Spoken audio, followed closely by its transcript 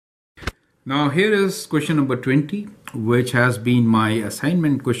Now here is question number 20, which has been my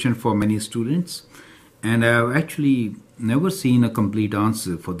assignment question for many students, and I have actually never seen a complete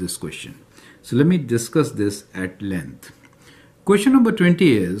answer for this question. So let me discuss this at length. Question number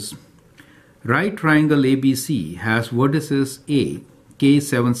 20 is, right triangle ABC has vertices A,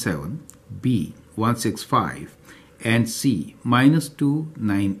 K77, B, 165, and C, -2,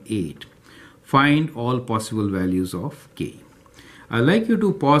 9, 8. Find all possible values of K. I'd like you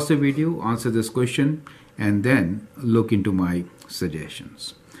to pause the video, answer this question, and then look into my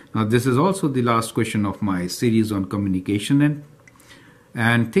suggestions. Now, this is also the last question of my series on communication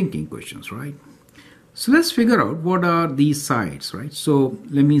and thinking questions, right? So let's figure out what are these sides, right? So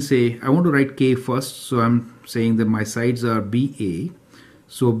let me say, I want to write K first. So I'm saying that my sides are BA.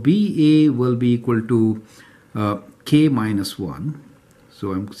 So BA will be equal to K minus 1.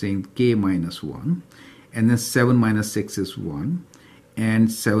 So I'm saying K minus 1. And then 7 minus 6 is 1.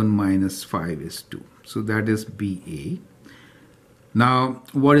 And 7 minus 5 is 2. So that is BA. Now,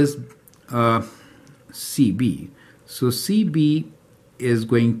 what is CB? So CB is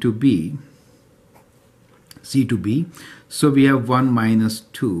going to be C to B. So we have 1 minus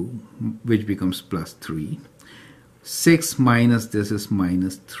 2, which becomes plus 3. 6 minus this is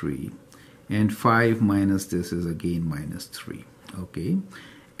minus 3. And 5 minus this is again minus 3. Okay.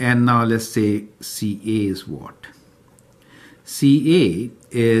 And now let's say CA is what? CA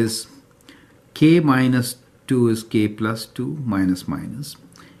is K minus 2 is K plus 2 minus minus,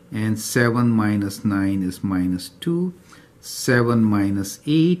 and 7 minus 9 is minus 2, 7 minus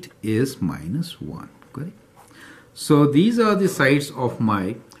 8 is minus 1. Correct? So these are the sides of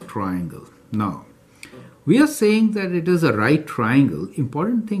my triangle. Now, we are saying that it is a right triangle.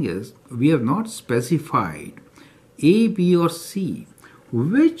 Important thing is we have not specified A, B or C.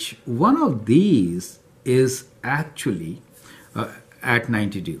 Which one of these is actually at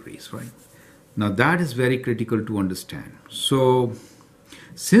 90 degrees, right? Now that is very critical to understand. So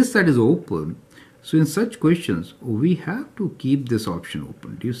since that is open, so in such questions, we have to keep this option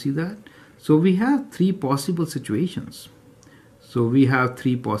open. Do you see that? So we have three possible situations. So we have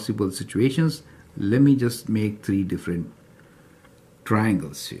three possible situations. Let me just make three different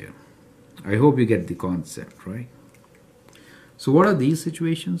triangles here. I hope you get the concept, right? So what are these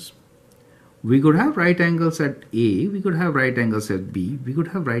situations? We could have right angles at A, we could have right angles at B, we could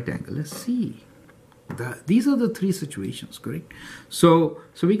have right angle at C. These are the three situations, correct? So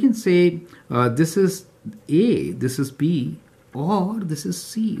we can say this is A, this is B, or this is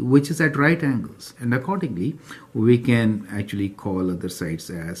C, which is at right angles. And accordingly, we can actually call other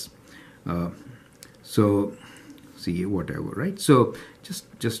sides as, C, whatever, right? So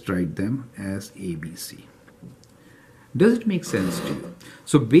just write them as A, B, C. Does it make sense to you?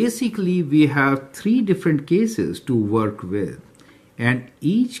 So basically we have three different cases to work with, and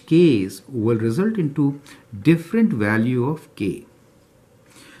each case will result into different value of K.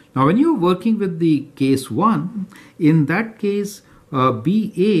 Now when you're working with the case 1, in that case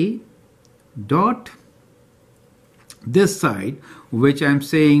BA dot this side, which I'm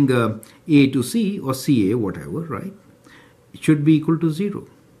saying A to C or CA, whatever, right? It should be equal to 0.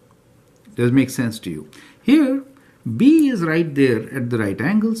 Does it make sense to you? Here B is right there at the right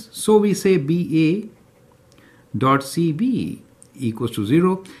angles, so we say BA dot CB equals to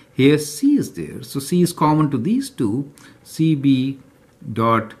 0. Here C is there, so C is common to these two. CB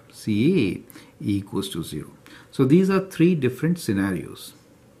dot CA equals to 0. So these are three different scenarios.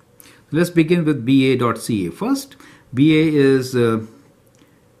 Let's begin with BA dot CA first. BA is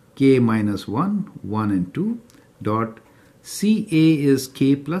K minus 1, 1 and 2 dot CA is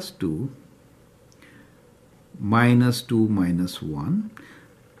K plus 2 minus 2 minus 1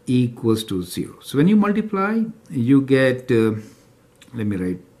 equals to 0. So when you multiply, you get, let me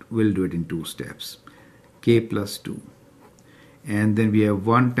write, we'll do it in two steps. K plus 2. And then we have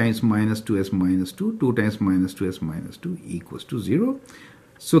 1 times minus 2s minus 2, 2 times minus 2s minus 2 equals to 0.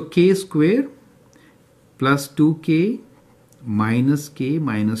 So K square plus 2K minus K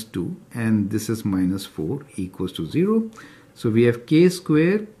minus 2, and this is minus 4 equals to 0. So we have K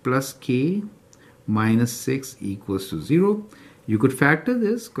square plus K minus 6 equals to 0. You could factor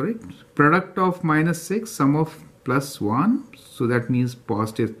this, correct? Product of minus 6, sum of plus 1. So that means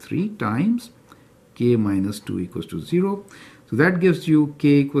positive 3 times K minus 2 equals to 0. So that gives you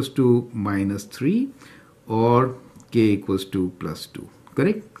K equals to minus 3 or K equals to plus 2,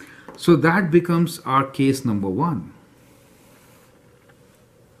 correct? So that becomes our case number 1.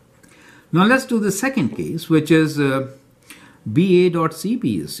 Now let's do the second case, which is BA dot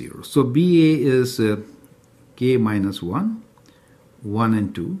CB is 0. So BA is K minus 1, 1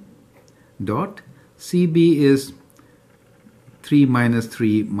 and 2 dot CB is 3 minus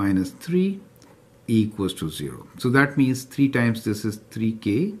 3 minus 3 equals to 0. So that means 3 times this is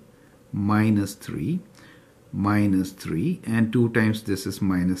 3k minus 3 minus 3, and 2 times this is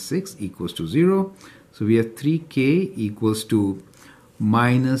minus 6 equals to 0. So we have 3k equals to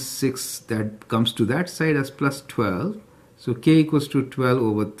minus 6, that comes to that side as plus 12. So k equals to 12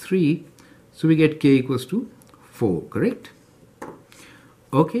 over 3. So we get k equals to 4, correct?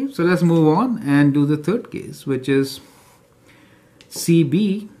 Okay, so let's move on and do the third case, which is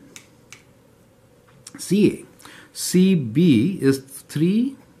CB, CA. CB is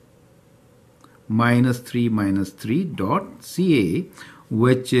 3 minus 3 minus 3 dot CA,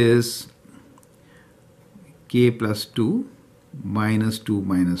 which is k plus 2 minus 2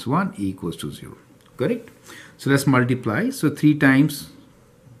 minus 1 equals to 0, correct? So let's multiply. So 3 times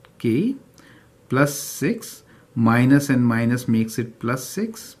k plus 6, minus and minus makes it plus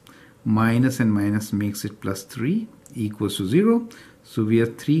 6, minus and minus makes it plus 3 equals to 0. So we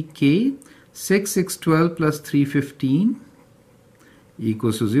have 3k, 6, 6, 12 plus 3, 15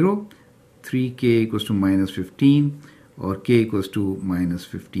 equals to 0. 3k equals to minus 15, or k equals to minus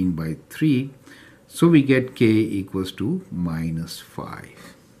 15 by 3. So we get k equals to minus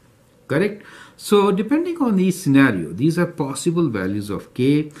 5. Correct? So depending on each scenario, these are possible values of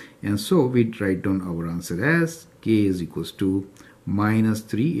k, and so we write down our answer as k is equals to minus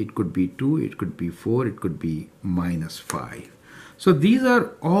 3, it could be 2, it could be 4, it could be minus 5. So these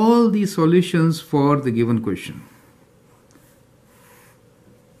are all the solutions for the given question.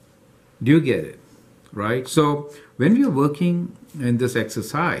 Do you get it? Right? So when we are working in this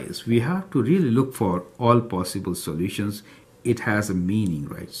exercise, we have to really look for all possible solutions. It has a meaning,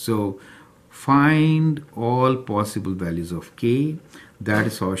 right? So find all possible values of k. That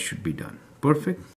is how it should be done. Perfect.